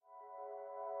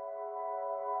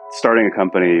Starting a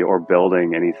company or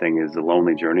building anything is a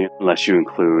lonely journey unless you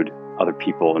include other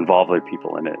people, involve other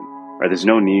people in it. Right? There's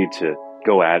no need to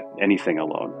go at anything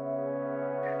alone.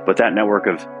 But that network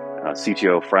of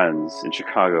CTO friends in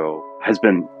Chicago has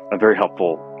been a very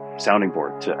helpful sounding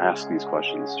board to ask these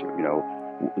questions.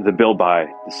 The build buy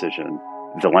decision,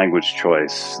 the language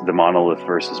choice, the monolith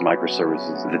versus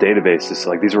microservices, the database.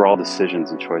 These are all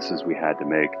decisions and choices we had to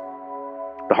make.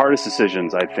 The hardest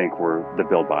decisions, I think, were the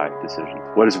build-buy decisions.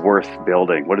 What is worth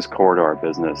building? What is core to our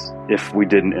business? If we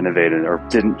didn't innovate or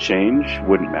didn't change,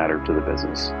 wouldn't matter to the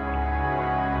business.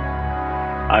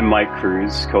 I'm Mike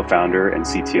Cruz, co-founder and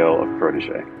CTO of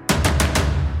Protege.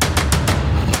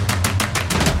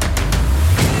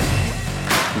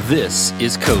 This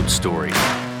is Code Story,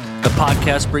 a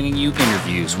podcast bringing you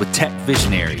interviews with tech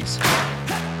visionaries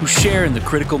who share in the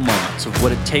critical moments of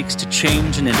what it takes to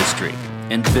change an industry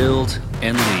and build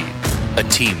and lead a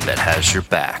team that has your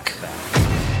back.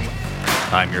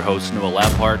 I'm your host, Noah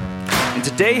Labhart, and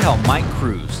today how Mike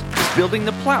Cruz is building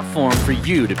the platform for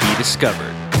you to be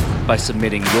discovered by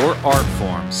submitting your art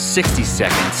form 60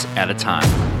 seconds at a time.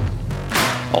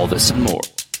 All this and more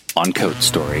on Code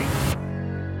Story.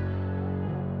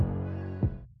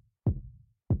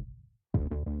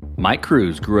 Mike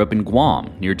Cruz grew up in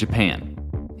Guam, near Japan.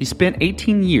 He spent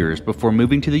 18 years before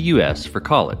moving to the U.S. for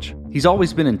college. He's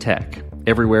always been in tech,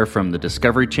 everywhere from the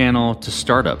Discovery Channel to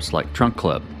startups like Trunk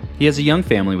Club. He has a young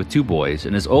family with 2 boys,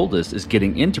 and his oldest is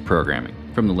getting into programming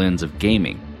from the lens of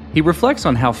gaming. He reflects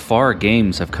on how far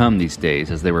games have come these days,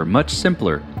 as they were much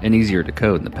simpler and easier to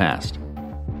code in the past.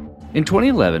 In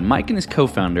 2011, Mike and his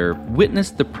co-founder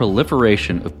witnessed the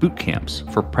proliferation of boot camps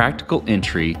for practical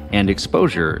entry and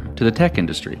exposure to the tech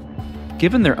industry.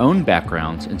 Given their own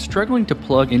backgrounds and struggling to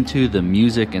plug into the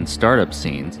music and startup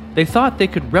scenes, they thought they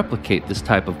could replicate this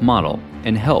type of model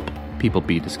and help people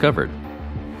be discovered.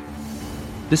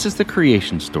 This is the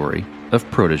creation story of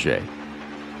Protege.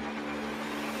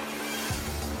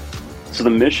 So the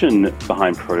mission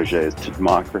behind Protege is to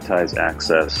democratize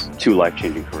access to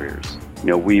life-changing careers.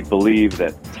 We believe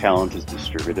that talent is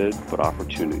distributed, but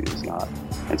opportunity is not.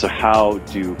 And so how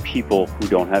do people who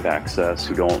don't have access,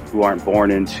 who aren't born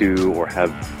into or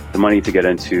have the money to get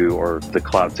into or the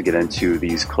clout to get into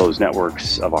these closed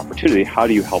networks of opportunity, how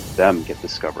do you help them get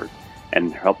discovered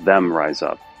and help them rise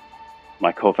up?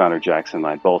 My co-founder Jackson and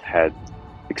I both had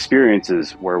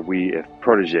experiences where we, if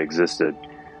Protege existed,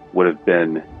 would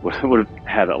have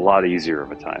had a lot easier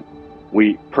of a time.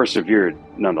 We persevered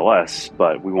nonetheless,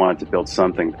 but we wanted to build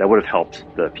something that would have helped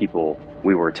the people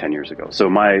we were 10 years ago. So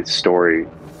my story,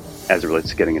 as it relates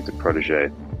to getting into Protege,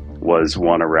 was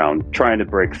one around trying to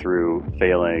break through,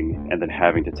 failing, and then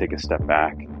having to take a step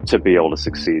back to be able to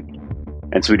succeed.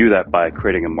 And so we do that by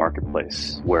creating a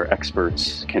marketplace where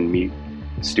experts can meet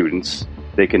students.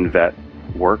 They can vet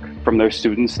work from their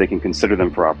students. They can consider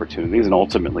them for opportunities and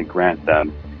ultimately grant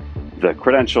them the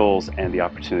credentials and the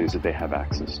opportunities that they have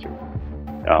access to.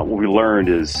 What we learned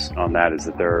is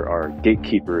that there are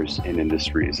gatekeepers in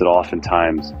industries that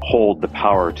oftentimes hold the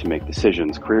power to make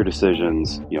decisions, career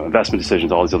decisions, investment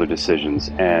decisions, all these other decisions.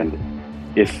 And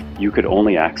if you could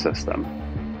only access them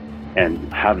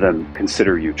and have them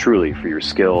consider you truly for your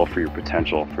skill, for your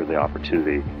potential, for the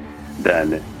opportunity,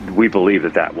 then we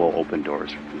believe that will open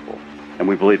doors for people. And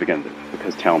we believe, again, that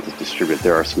because talent is distributed,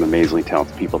 there are some amazingly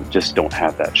talented people that just don't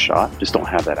have that shot, just don't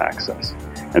have that access.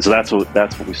 And so that's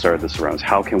what we started this around, is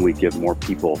how can we give more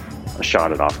people a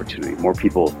shot at opportunity, more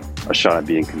people a shot at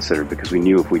being considered, because we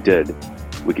knew if we did,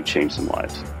 we could change some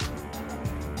lives.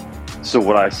 So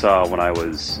what I saw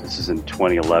this is in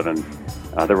 2011,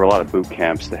 there were a lot of boot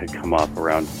camps that had come up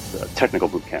around technical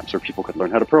boot camps where people could learn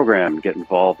how to program and get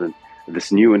involved in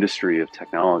this new industry of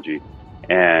technology.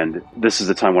 And this is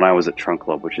the time when I was at Trunk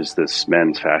Club, which is this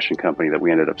men's fashion company that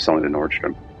we ended up selling to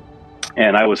Nordstrom.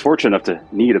 And I was fortunate enough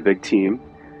to need a big team.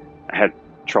 I had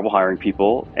trouble hiring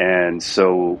people, and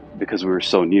so because we were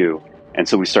so new, and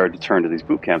so we started to turn to these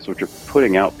boot camps, which are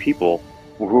putting out people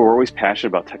who were always passionate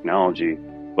about technology,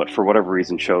 but for whatever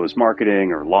reason chose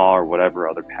marketing or law or whatever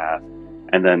other path.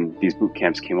 And then these boot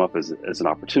camps came up as an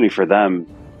opportunity for them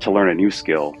to learn a new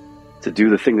skill, to do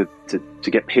the thing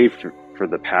to get paid for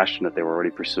the passion that they were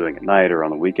already pursuing at night or on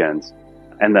the weekends,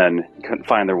 and then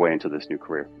find their way into this new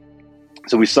career.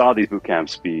 So we saw these boot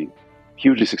camps be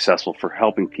hugely successful for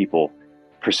helping people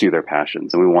pursue their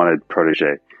passions. And we wanted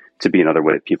Protege to be another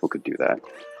way that people could do that.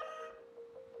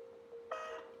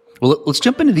 Well, let's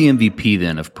jump into the MVP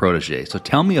then of Protege. So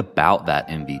tell me about that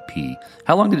MVP.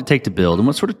 How long did it take to build, and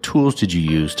what sort of tools did you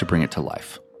use to bring it to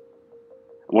life?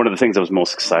 One of the things I was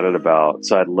most excited about,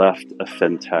 so I'd left a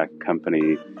fintech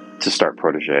company to start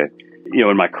Protege.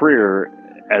 In my career,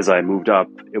 as I moved up,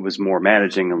 it was more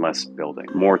managing and less building,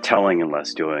 more telling and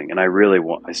less doing. And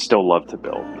I still love to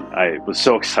build. I was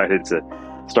so excited to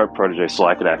start Protege so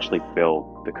I could actually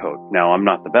build the code. Now, I'm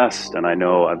not the best, and I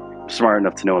know I'm smart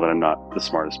enough to know that I'm not the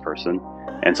smartest person.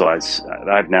 And so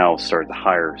I've now started to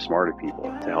hire smarter people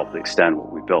to help extend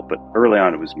what we built. But early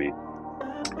on, it was me.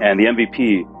 And the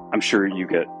MVP, I'm sure you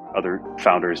get other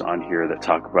founders on here that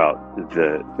talk about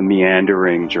the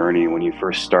meandering journey when you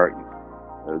first start.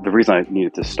 The reason I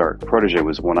needed to start Protege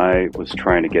was when I was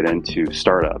trying to get into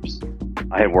startups.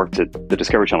 I had worked at the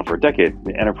Discovery Channel for a decade,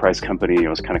 the enterprise company. I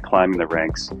was kind of climbing the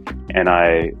ranks, and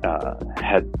I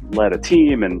had led a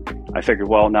team, and I figured,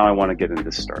 well, now I want to get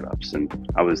into startups. And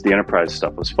the enterprise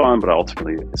stuff was fun, but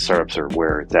ultimately startups are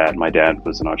where it's at. My dad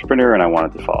was an entrepreneur, and I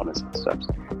wanted to follow in his footsteps.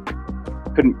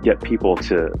 Couldn't get people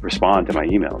to respond to my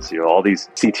emails. All these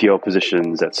CTO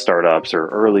positions at startups or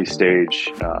early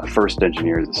stage first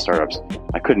engineers at startups,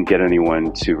 I couldn't get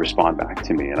anyone to respond back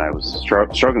to me. And I was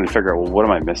struggling to figure out, well, what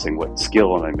am I missing? What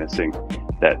skill am I missing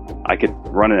that I could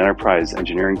run an enterprise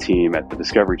engineering team at the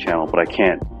Discovery Channel, but I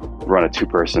can't run a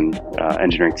two-person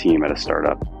engineering team at a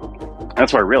startup?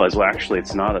 That's why I realized, well, actually,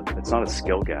 it's not a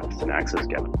skill gap, it's an access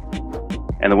gap.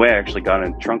 And the way I actually got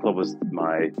into Trunk Club was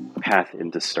my path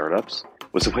into startups.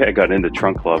 The way I got into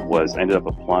Trunk Club was I ended up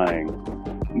applying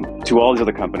to all these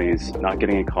other companies, not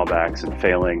getting any callbacks and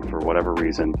failing for whatever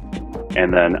reason.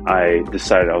 And then I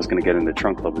decided I was going to get into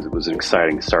Trunk Club because it was an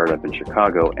exciting startup in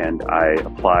Chicago. And I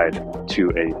applied to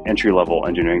an entry-level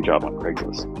engineering job on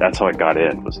Craigslist. That's how I got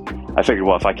in. I figured,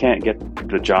 well, if I can't get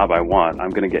the job I want, I'm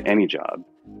going to get any job,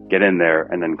 get in there,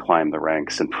 and then climb the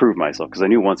ranks and prove myself. Because I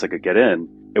knew once I could get in,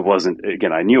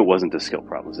 I knew it wasn't a skill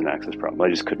problem, it was an access problem. I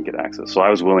just couldn't get access. So I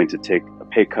was willing to take a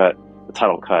pay cut, a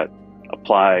title cut,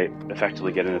 apply,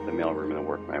 effectively get in at the mailroom, and then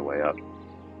work my way up.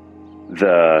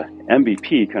 The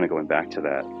MVP, kind of going back to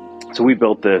that. So we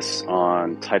built this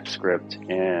on TypeScript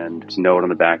and Node on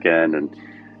the back end, and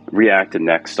React and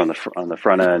Next on the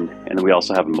front end. And then we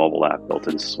also have a mobile app built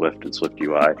in Swift and Swift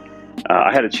UI.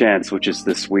 I had a chance, which is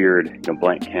this weird,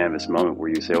 blank canvas moment where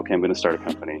you say, okay, I'm going to start a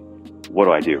company. What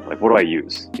do I do? Like, what do I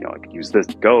use? I could use this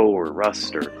Go or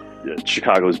Rust, or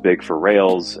Chicago's big for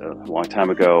Rails a long time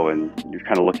ago. And you're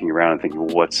kind of looking around and thinking,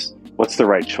 well, what's the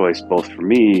right choice, both for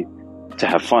me to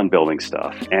have fun building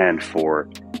stuff and for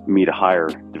me to hire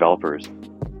developers?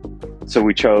 So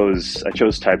I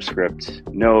chose TypeScript,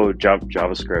 Node,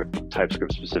 JavaScript,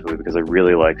 TypeScript specifically, because I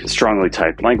really like strongly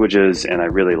typed languages, and I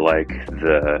really like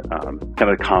the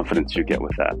kind of the confidence you get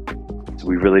with that. So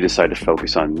we really decided to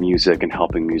focus on music and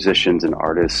helping musicians and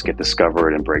artists get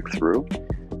discovered and break through.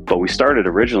 But we started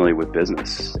originally with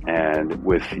business, and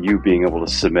with you being able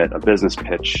to submit a business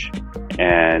pitch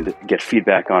and get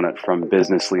feedback on it from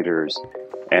business leaders.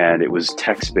 And it was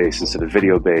text-based instead of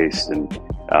video-based, and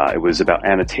it was about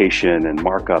annotation and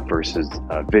markup versus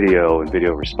video and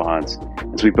video response.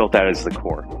 And so we built that as the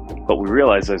core. But we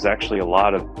realized there's actually a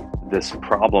lot of this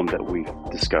problem that we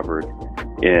discovered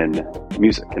in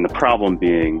music. And the problem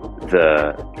being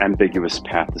the ambiguous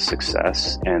path to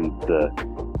success and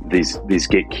these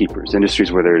gatekeepers.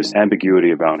 Industries where there's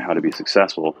ambiguity about how to be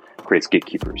successful creates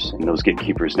gatekeepers. And those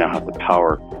gatekeepers now have the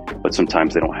power, but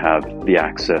sometimes they don't have the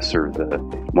access or the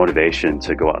motivation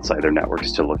to go outside their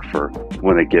networks to look for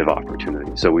when they give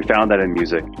opportunity. So we found that in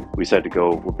music. We decided to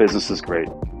go, well, business is great,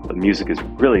 but music is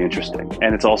really interesting.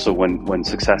 And it's also when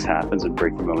success happens and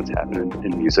breakthrough moments happen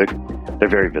in music, they're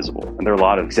very visible. And there are a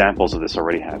lot of examples of this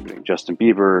already happening. Justin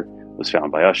Bieber was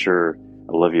found by Usher.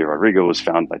 Olivia Rodrigo was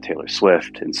found by Taylor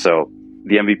Swift. And so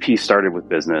the MVP started with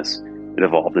business. It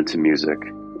evolved into music.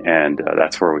 And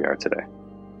that's where we are today.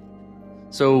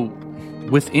 So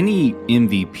with any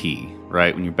MVP,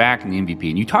 right, when you're back in the MVP,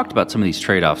 and you talked about some of these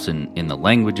trade-offs in the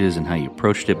languages and how you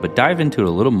approached it, but dive into it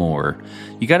a little more.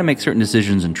 You got to make certain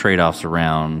decisions and trade-offs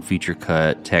around feature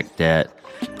cut, tech debt.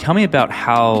 Tell me about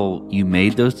how you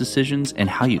made those decisions and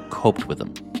how you coped with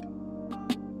them.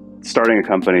 Starting a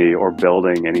company or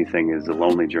building anything is a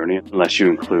lonely journey unless you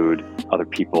include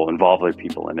involve other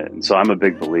people in it. And so I'm a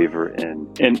big believer in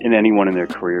anyone in their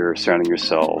career surrounding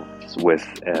yourself with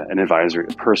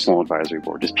a personal advisory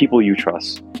board, just people you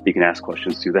trust that you can ask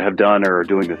questions to that have done or are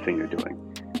doing the thing you're doing.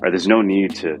 Right? There's no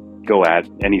need to go at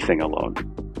anything alone.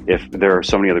 If there are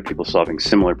so many other people solving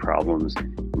similar problems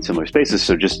in similar spaces,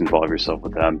 so just involve yourself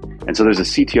with them. And so there's a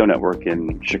CTO network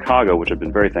in Chicago, which I've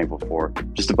been very thankful for,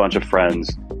 just a bunch of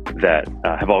friends that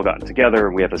have all gotten together,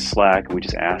 and we have a Slack, and we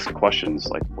just ask questions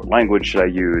like, what language should I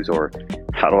use? Or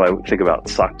how do I think about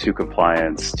SOC 2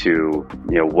 compliance to,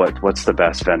 what's the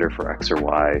best vendor for X or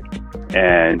Y?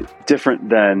 And different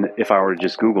than if I were to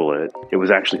just Google it, it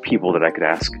was actually people that I could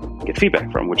ask, get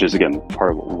feedback from, which is, again,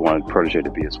 part of what we wanted Protégé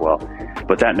to be as well.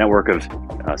 But that network of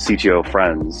CTO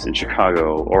friends in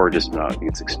Chicago, or just, I think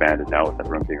it's expanded now with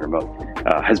everyone being remote,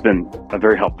 has been a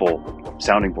very helpful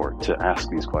sounding board to ask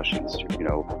these questions.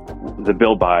 The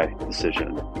build buy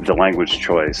decision, the language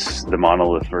choice, the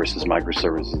monolith versus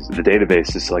microservices, the databases,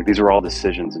 these are all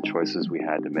decisions and choices we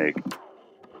had to make.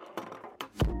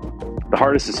 The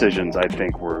hardest decisions, I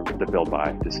think, were the build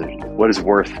buy decision. What is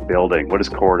worth building? What is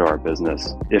core to our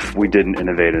business? If we didn't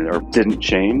innovate or didn't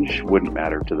change, wouldn't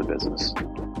matter to the business.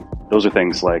 Those are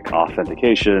things like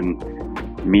authentication,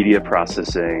 media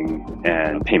processing,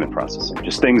 and payment processing.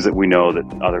 Just things that we know that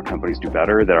other companies do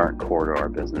better that aren't core to our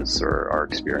business or our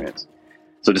experience.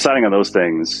 So deciding on those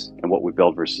things and what we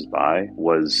build versus buy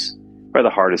was probably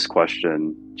the hardest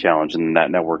challenge, and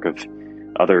that network of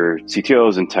other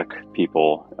CTOs and tech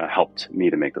people helped me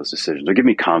to make those decisions, or give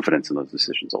me confidence in those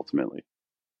decisions ultimately.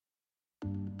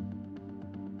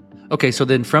 Okay, so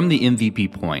then from the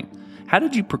MVP point, how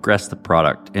did you progress the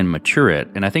product and mature it?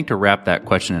 And I think to wrap that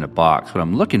question in a box, what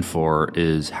I'm looking for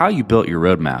is how you built your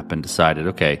roadmap and decided,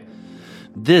 okay,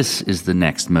 this is the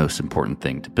next most important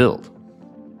thing to build.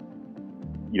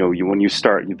 When you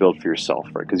start, you build for yourself,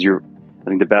 right? Because I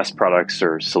think the best products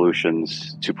are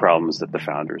solutions to problems that the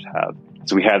founders have.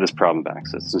 So we had this problem of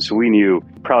access. And so we knew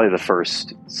probably the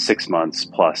first 6 months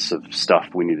plus of stuff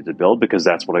we needed to build, because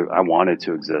that's what I wanted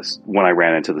to exist when I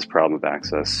ran into this problem of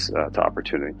access to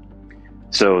opportunity.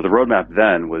 So the roadmap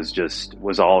then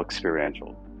was all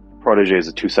experiential. Protégé is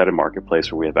a two-sided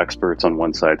marketplace where we have experts on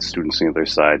one side, students on the other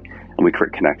side, and we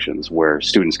create connections where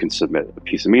students can submit a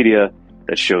piece of media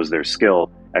that shows their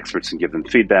skill, experts can give them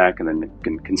feedback, and then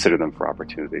can consider them for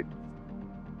opportunity.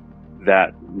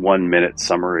 That 1-minute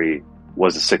summary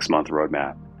was a 6-month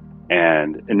roadmap.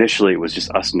 And initially it was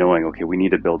just us knowing, okay, we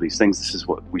need to build these things. This is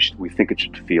what we think it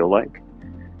should feel like.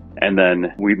 And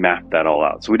then we mapped that all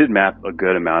out. So we did map a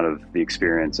good amount of the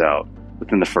experience out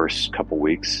within the first couple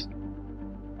weeks.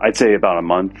 I'd say about a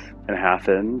month and a half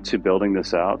into building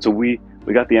this out. So we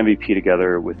got the MVP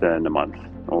together within a month,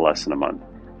 or less than a month.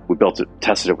 We built it,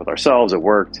 tested it with ourselves, it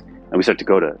worked, and we started to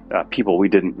go to people we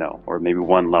didn't know, or maybe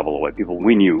one level away, people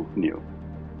we knew.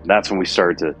 That's when we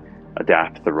started to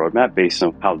adapt the roadmap based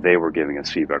on how they were giving us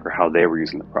feedback or how they were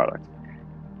using the product.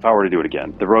 If I were to do it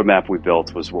again, the roadmap we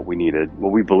built was what we needed,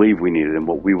 what we believed we needed, and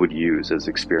what we would use as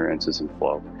experiences and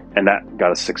flow. And that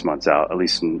got us 6 months out, at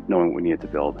least in knowing what we needed to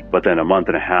build. But then a month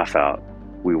and a half out,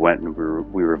 we went and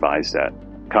we revised that,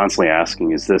 constantly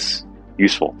asking, is this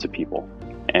useful to people?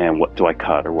 And what do I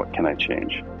cut or what can I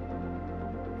change?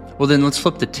 Well, then let's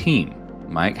flip the team.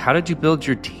 Mike, how did you build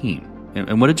your team?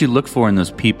 And what did you look for in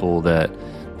those people that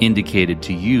indicated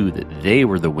to you that they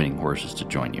were the winning horses to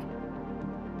join you?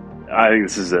 I think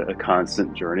this is a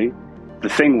constant journey. The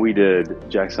thing we did,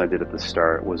 Jackson and I did at the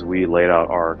start, was we laid out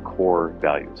our core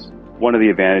values. One of the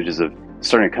advantages of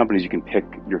starting a company is you can pick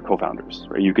your co-founders,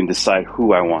 right? You can decide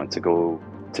who I want to go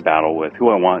to battle with, who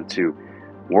I want to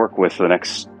work with for the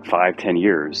next 5-10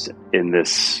 years in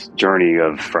this journey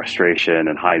of frustration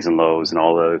and highs and lows and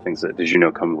all the other things that, as you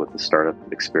know, come with the startup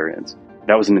experience.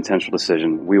 That was an intentional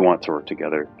decision. We want to work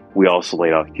together. We also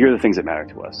laid out, here are the things that matter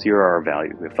to us. Here are our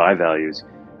values. We have 5 values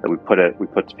that we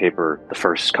put to paper the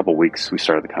first couple of weeks we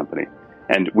started the company.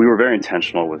 And we were very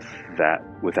intentional with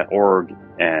that org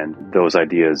and those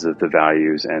ideas of the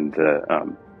values and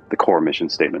the core mission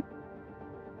statement.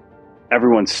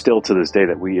 Everyone still to this day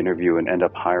that we interview and end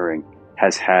up hiring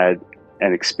has had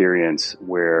an experience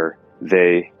where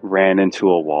they ran into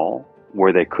a wall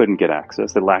where they couldn't get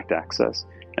access, they lacked access,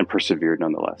 and persevered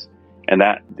nonetheless. And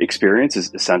that experience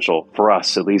is essential for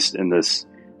us, at least in this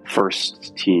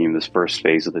first team, this first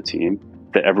phase of the team,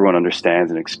 that everyone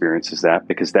understands and experiences that,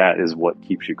 because that is what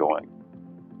keeps you going.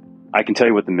 I can tell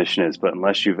you what the mission is, but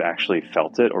unless you've actually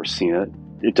felt it or seen it,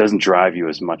 it doesn't drive you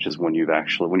as much as when you're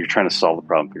trying to solve the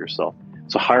problem for yourself.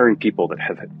 So hiring people that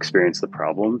have experienced the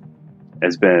problem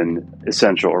has been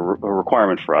essential, or a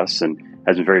requirement for us, and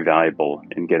has been very valuable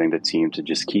in getting the team to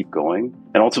just keep going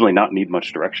and ultimately not need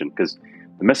much direction, because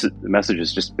the message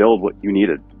is just build what you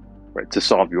needed, right, to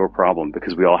solve your problem,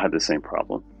 because we all had the same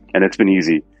problem. And it's been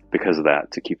easy because of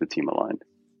that to keep the team aligned.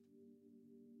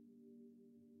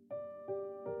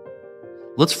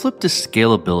 Let's flip to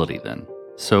scalability then.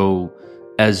 So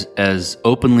as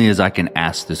openly as I can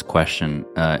ask this question,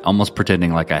 almost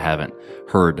pretending like I haven't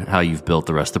heard how you've built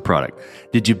the rest of the product.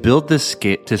 Did you build this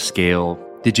to scale?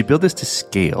 Did you build this to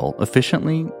scale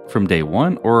efficiently from day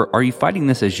one, or are you fighting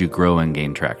this as you grow and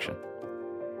gain traction?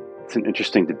 it's an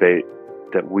interesting debate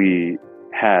that we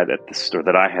had at the start,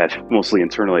 that I had mostly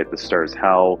internally at the start, is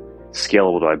how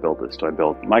scalable do I build this? Do I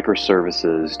build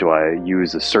microservices? Do I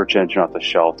use a search engine off the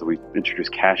shelf? Do we introduce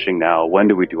caching now? When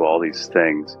do we do all these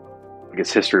things? I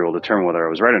guess history will determine whether I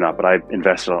was right or not, but I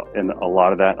invested in a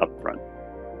lot of that upfront.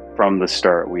 From the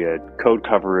start, we had code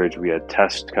coverage, we had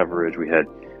test coverage, we had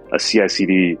a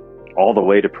CI/CD all the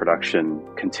way to production,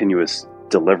 continuous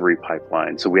delivery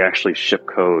pipeline. So we actually ship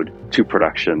code to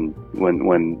production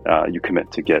when you commit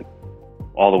to Git,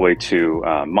 all the way to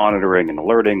monitoring and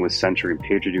alerting with Sentry and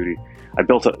PagerDuty. I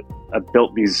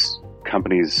built these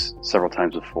companies several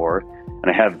times before,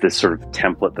 and I have this sort of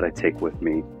template that I take with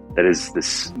me that is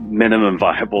this minimum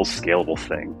viable scalable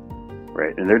thing,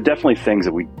 right? And there are definitely things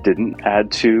that we didn't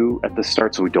add to at the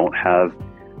start, so we don't have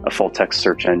a full text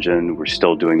search engine. We're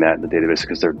still doing that in the database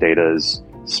because their data is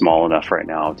small enough right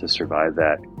now to survive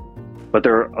that. But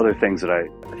there are other things that I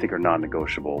think are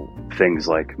non-negotiable, things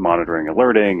like monitoring,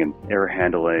 alerting, and error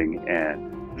handling,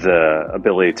 and the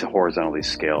ability to horizontally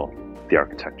scale the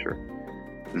architecture.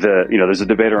 There's a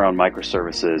debate around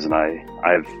microservices, and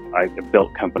I've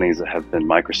built companies that have been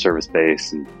microservice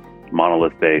based and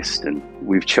monolith based, and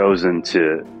we've chosen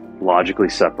to logically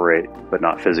separate but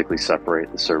not physically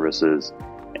separate the services.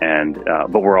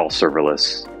 But we're all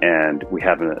serverless, and we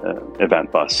have an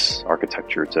event bus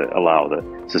architecture to allow the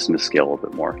system to scale a little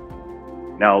bit more.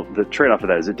 Now, the trade-off of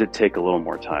that is it did take a little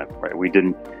more time, right? We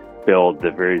didn't build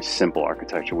the very simple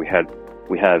architecture. We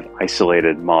have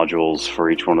isolated modules for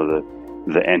each one of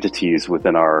the entities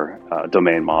within our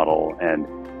domain model, and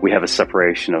we have a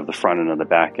separation of the front end and the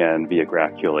back end via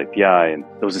GraphQL API. And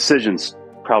those decisions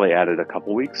probably added a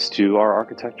couple weeks to our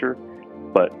architecture,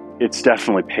 but it's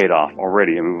definitely paid off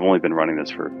already. I mean, we've only been running this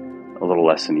for a little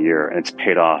less than a year, and it's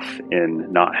paid off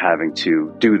in not having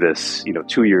to do this,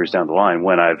 2 years down the line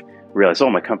when I've realized,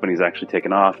 my company's actually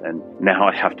taken off, and now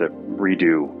I have to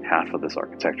redo half of this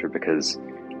architecture because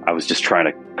I was just trying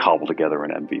to cobble together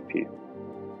an MVP.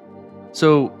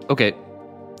 So, okay,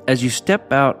 as you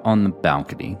step out on the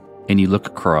balcony and you look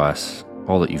across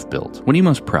all that you've built, what are you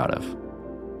most proud of?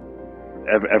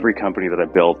 Every company that I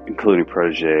built, including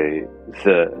Protégé,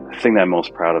 the thing that I'm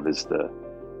most proud of is the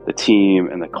team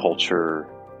and the culture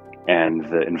and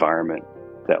the environment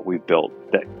that we've built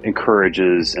that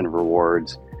encourages and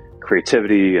rewards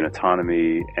creativity and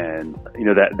autonomy, and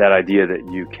that idea that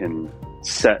you can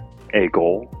set a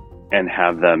goal and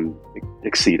have them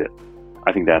exceed it.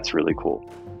 I think that's really cool.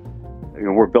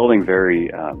 We're building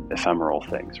very ephemeral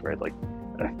things, right? Like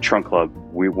Trunk Club.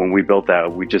 When we built that,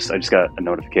 I just got a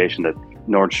notification that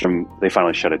Nordstrom, they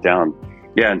finally shut it down.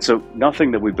 Yeah, and so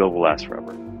nothing that we build will last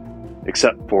forever,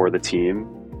 except for the team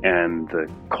and the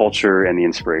culture and the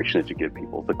inspiration that you give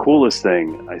people. The coolest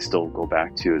thing I still go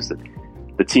back to is that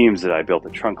the teams that I built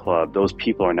at Trunk Club, those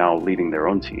people are now leading their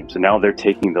own teams. And now they're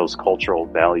taking those cultural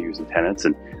values and tenets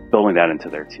and building that into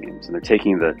their teams. And they're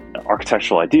taking the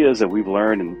architectural ideas that we've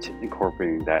learned and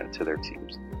incorporating that into their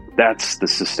teams. That's the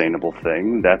sustainable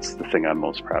thing. That's the thing I'm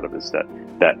most proud of, is that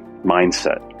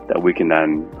mindset that we can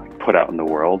then put out in the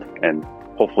world and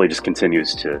hopefully just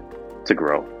continues to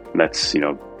grow. And that's,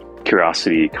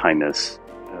 curiosity, kindness,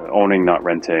 owning, not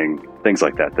renting, things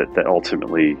like that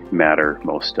ultimately matter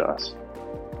most to us.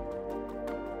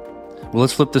 Well,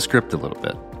 let's flip the script a little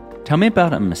bit. Tell me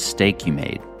about a mistake you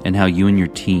made and how you and your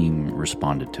team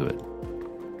responded to it.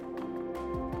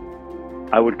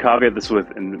 I would caveat this with,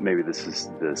 and maybe this is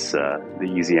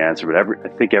the easy answer, but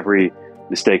I think every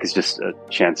mistake is just a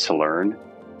chance to learn.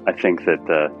 I think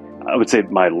that I would say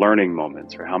my learning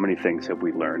moments, or how many things have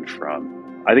we learned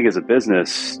from, I think as a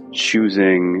business,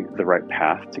 choosing the right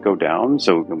path to go down.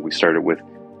 So we started with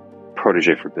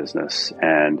Protégé for Business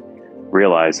and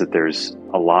realized that there's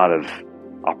a lot of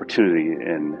opportunity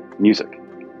in music.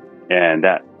 And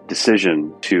that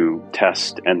decision to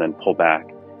test and then pull back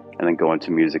and then go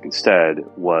into music instead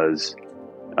was,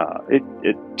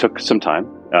 it took some time,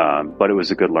 but it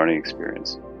was a good learning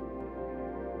experience.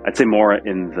 I'd say more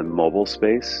in the mobile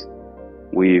space.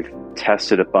 We've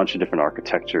tested a bunch of different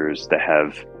architectures that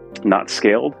have not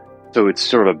scaled. So it's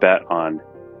sort of a bet on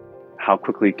how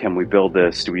quickly can we build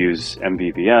this? Do we use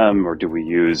MVVM or do we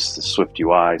use the Swift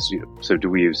UI? So do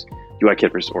we use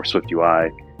UIKit or Swift UI?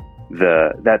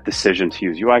 That decision to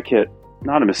use UIKit,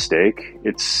 not a mistake.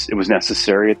 It was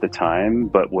necessary at the time,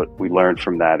 but what we learned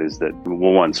from that is that,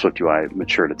 well, one, Swift UI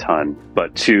matured a ton,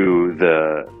 but two,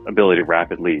 the ability to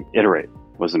rapidly iterate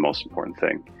was the most important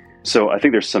thing. So I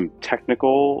think there's some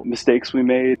technical mistakes we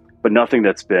made, but nothing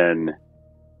that's been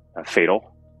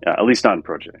fatal, at least not in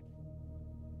Protégé.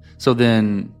 So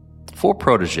then for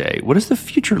Protégé, what does the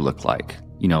future look like,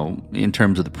 in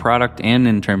terms of the product and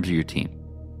in terms of your team?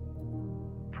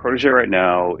 Protege right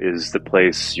now is the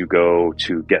place you go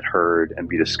to get heard and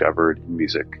be discovered in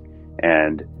music.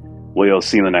 And what you'll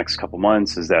see in the next couple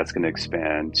months is that's going to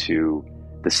expand to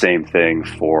the same thing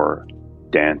for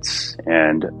dance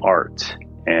and art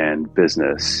and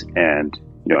business and,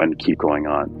 and keep going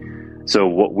on. So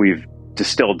what we've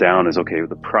distilled down is, okay,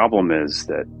 the problem is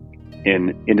that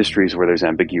in industries where there's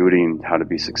ambiguity in how to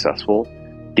be successful,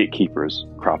 gatekeepers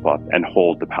crop up and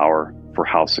hold the power for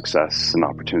how success and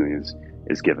opportunities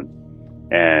is given.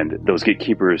 And those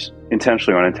gatekeepers,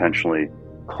 intentionally or unintentionally,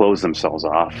 close themselves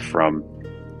off from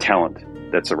talent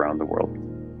that's around the world.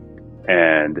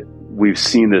 And we've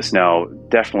seen this now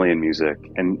definitely in music,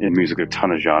 and in music, a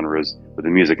ton of genres, but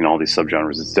in music and all these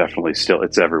subgenres, it's definitely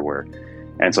it's everywhere.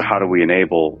 And so how do we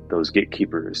enable those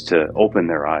gatekeepers to open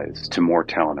their eyes to more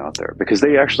talent out there? Because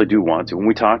they actually do want to. When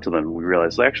we talk to them, we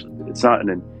realize actually it's not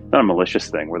a malicious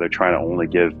thing where they're trying to only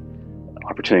give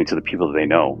opportunity to the people that they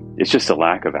know. It's just a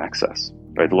lack of access,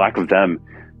 right? The lack of them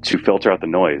to filter out the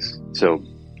noise. So,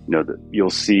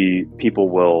 you'll see people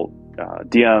will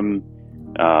DM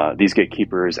these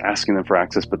gatekeepers asking them for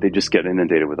access, but they just get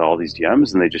inundated with all these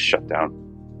DMs and they just shut down.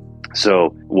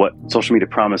 So what social media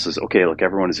promises, okay, look,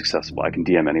 everyone is accessible. I can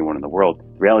DM anyone in the world.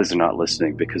 The reality is they're not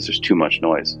listening because there's too much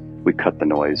noise. We cut the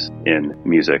noise in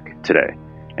music today.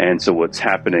 And so what's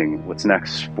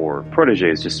next for Protege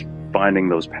is just finding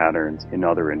those patterns in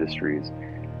other industries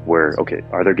where, okay,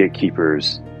 are there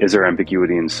gatekeepers? Is there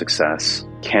ambiguity in success?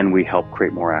 Can we help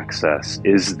create more access?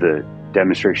 Is the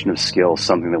demonstration of skill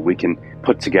something that we can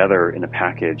put together in a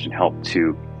package and help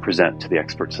to present to the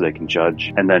experts so they can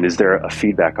judge? And then is there a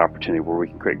feedback opportunity where we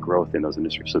can create growth in those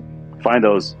industries? So find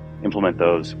those, implement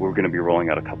those. We're going to be rolling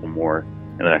out a couple more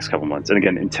in the next couple months. And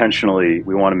again, intentionally,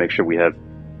 we want to make sure we have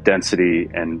density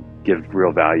and give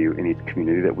real value in each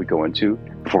community that we go into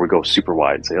before we go super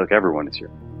wide and say, look, everyone is here.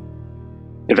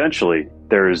 Eventually,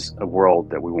 there's a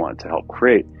world that we want to help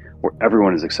create where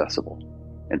everyone is accessible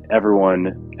and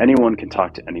anyone can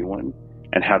talk to anyone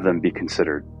and have them be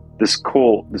considered. This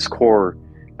core,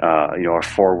 our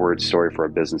forward story for our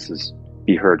business is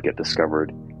be heard, get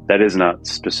discovered. That is not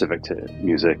specific to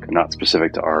music, not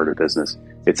specific to art or business.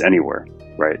 It's anywhere,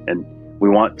 right? And we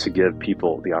want to give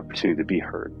people the opportunity to be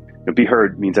heard. Be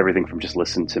heard means everything from just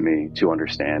listen to me to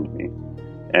understand me.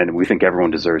 And we think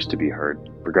everyone deserves to be heard,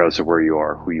 regardless of where you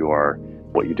are, who you are,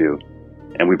 what you do.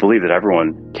 And we believe that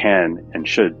everyone can and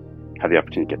should have the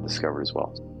opportunity to get discovered as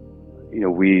well.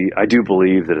 I do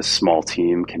believe that a small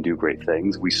team can do great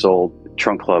things. We sold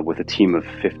Trunk Club with a team of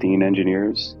 15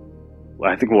 engineers.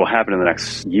 I think what will happen in the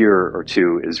next year or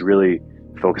two is really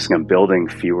focusing on building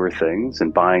fewer things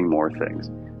and buying more things.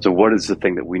 So what is the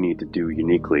thing that we need to do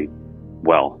uniquely?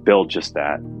 Well, build just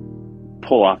that.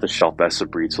 Pull off the shelf best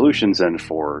of breed solutions and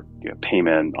for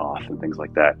payment off and things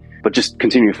like that. But just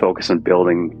continue to focus on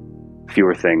building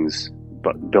fewer things,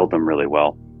 but build them really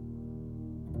well.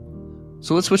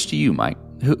 So let's switch to you, Mike.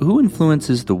 Who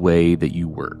influences the way that you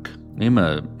work? Name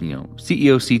a CEO,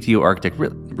 CTO, architect,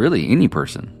 really any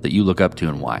person that you look up to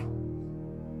and why.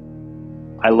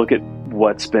 I look at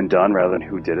what's been done rather than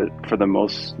who did it for the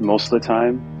most of the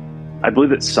time. I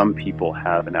believe that some people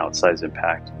have an outsized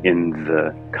impact in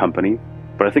the company,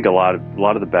 but I think a lot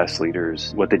of the best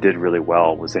leaders, what they did really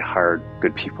well was they hired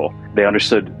good people. They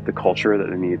understood the culture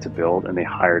that they needed to build and they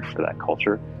hired for that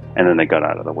culture, and then they got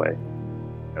out of the way.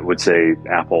 I would say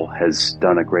Apple has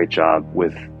done a great job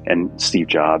and Steve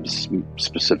Jobs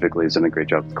specifically has done a great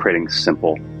job creating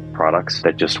simple products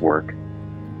that just work.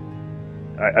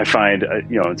 I find,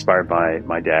 inspired by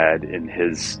my dad in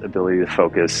his ability to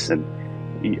focus, and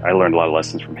I learned a lot of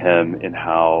lessons from him in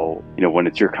how, when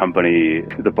it's your company,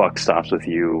 the buck stops with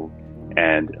you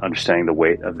and understanding the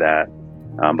weight of that.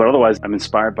 But otherwise, I'm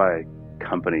inspired by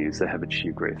companies that have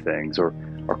achieved great things or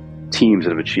teams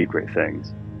that have achieved great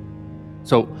things.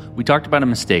 So we talked about a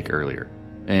mistake earlier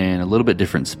and a little bit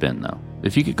different spin, though.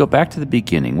 If you could go back to the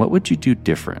beginning, what would you do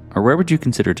different? Or where would you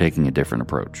consider taking a different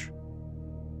approach?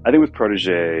 I think with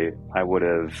Protege, I would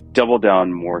have doubled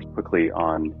down more quickly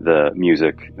on the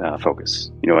music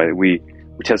focus. We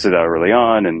tested it out early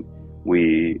on and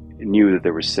we knew that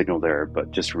there was signal there, but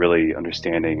just really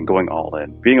understanding and going all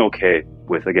in, being okay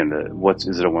with, again,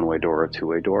 is it a one-way door or a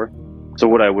two-way door? So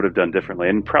what I would have done differently,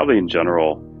 and probably in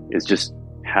general, is just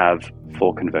have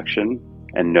full conviction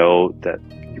and know that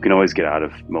you can always get out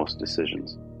of most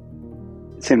decisions.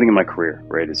 Same thing in my career,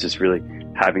 right? It's just really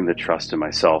having the trust in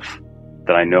myself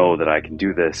that I know that I can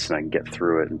do this and I can get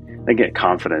through it, and then get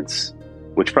confidence,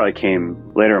 which probably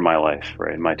came later in my life,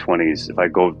 right? In my 20s, if I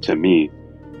go to me,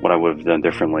 what I would have done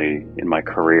differently in my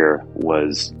career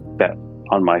was bet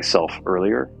on myself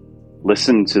earlier,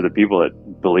 listen to the people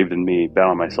that believed in me, bet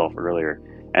on myself earlier,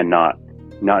 and not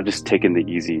just taking the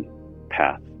easy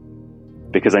path.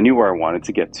 Because I knew where I wanted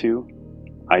to get to.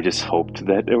 I just hoped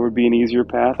that it would be an easier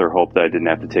path, or hoped that I didn't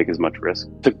have to take as much risk.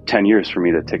 It took 10 years for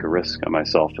me to take a risk on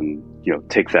myself and,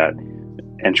 take that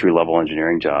entry-level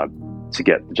engineering job to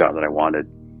get the job that I wanted.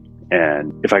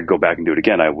 And if I could go back and do it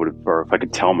again, I would have, or if I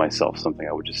could tell myself something,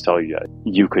 I would just tell you,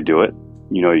 you could do it.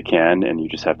 You can, and you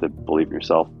just have to believe in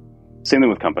yourself. Same thing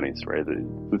with companies, right?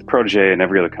 With Protégé and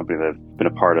every other company that I've been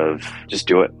a part of, just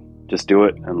do it. Just do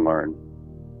it and learn.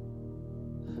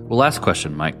 Well, last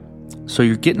question, Mike. So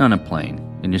you're getting on a plane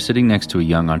and you're sitting next to a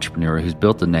young entrepreneur who's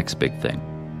built the next big thing.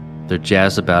 They're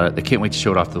jazzed about it. They can't wait to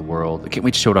show it off to the world. They can't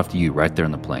wait to show it off to you right there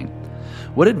on the plane.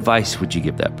 What advice would you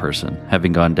give that person,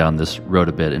 having gone down this road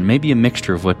a bit, and maybe a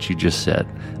mixture of what you just said,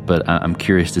 but I'm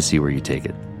curious to see where you take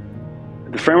it.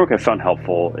 The framework I found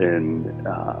helpful in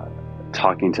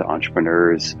talking to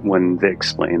entrepreneurs when they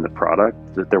explain the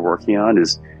product that they're working on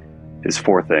is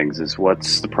four things. Is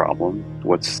what's the problem?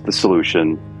 What's the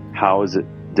solution? How is it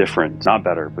different? Not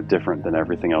better, but different than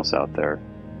everything else out there.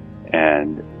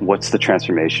 And what's the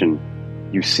transformation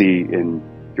you see in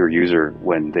your user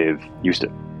when they've used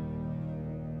it?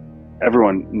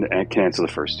 Everyone can answer the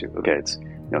first two. Okay, it's,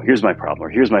 here's my problem, or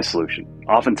here's my solution.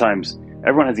 Oftentimes,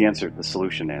 everyone has the answer, the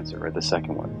solution answer, right? The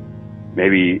second one.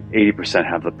 Maybe 80%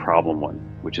 have the problem one,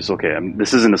 which is okay.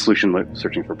 This isn't a solution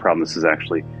searching for a problem. This is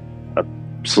actually a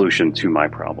solution to my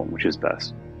problem, which is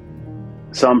best.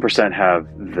 Some percent have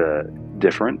the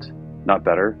different, not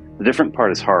better. The different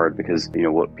part is hard because,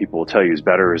 what people will tell you is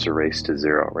better is a race to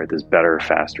zero, right? There's better,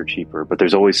 faster, cheaper, but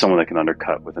there's always someone that can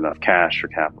undercut with enough cash or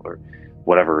capital or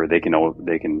whatever. They can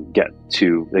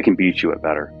beat you at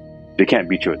better. They can't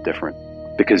beat you at different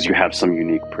because you have some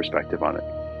unique perspective on it.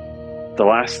 The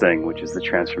last thing, which is the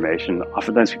transformation,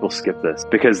 oftentimes people skip this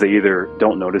because they either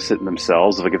don't notice it in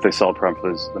themselves, like if they solve a problem for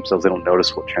themselves, they don't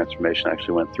notice what transformation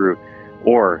actually went through,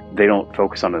 or they don't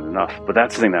focus on it enough. But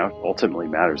that's the thing that ultimately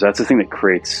matters. That's the thing that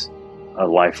creates a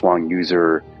lifelong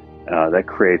user, that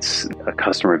creates a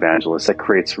customer evangelist, that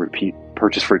creates repeat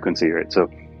purchase frequency, right? So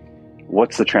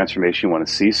what's the transformation you want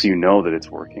to see so you know that it's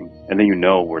working, and then you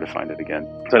know where to find it again.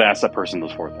 So I'd ask that person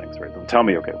those four things, right? They'll tell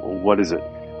me, okay, well, what is it?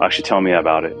 Actually tell me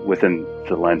about it within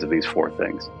the lens of these four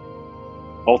things.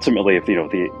 Ultimately, if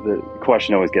the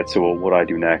question always gets to, well, what do I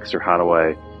do next, or how do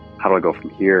I go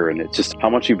from here? And it's just how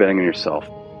much are you betting on yourself?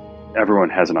 Everyone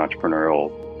has an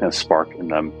entrepreneurial spark in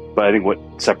them, but I think what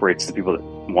separates the people that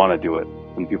want to do it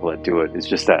from the people that do it is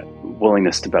just that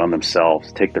willingness to bet on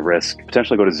themselves, take the risk,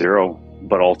 potentially go to zero,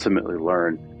 but ultimately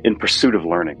learn in pursuit of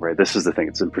learning, right? This is the thing,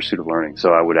 it's in pursuit of learning.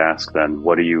 So I would ask then,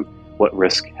 what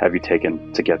risk have you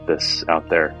taken to get this out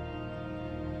there?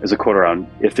 There's a quote around,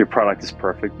 if your product is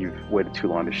perfect, you've waited too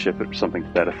long to ship it, or something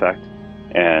to that effect.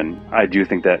 And I do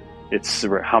think that it's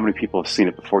how many people have seen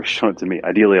it before shown it to me.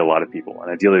 Ideally, a lot of people. And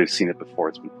ideally, they've seen it before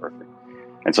it's been perfect.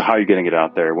 And so how are you getting it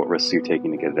out there? What risks are you taking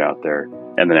to get it out there?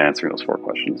 And then answering those four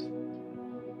questions.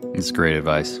 It's great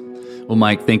advice. Well,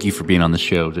 Mike, thank you for being on the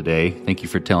show today. Thank you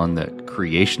for telling the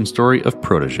creation story of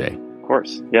Protégé. Of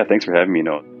course. Yeah, thanks for having me,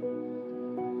 Noah.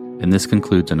 And this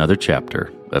concludes another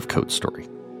chapter of Code Story.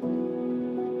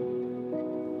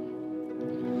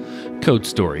 Code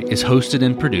Story is hosted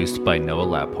and produced by Noah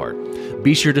Labhart.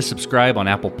 Be sure to subscribe on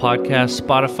Apple Podcasts,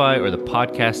 Spotify, or the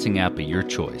podcasting app of your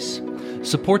choice.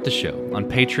 Support the show on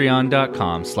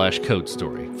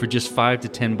patreon.com/codestory for just $5 to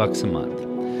 $10 a month.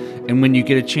 And when you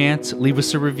get a chance, leave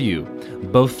us a review.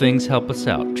 Both things help us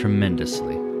out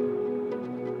tremendously.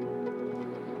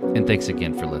 And thanks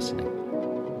again for listening.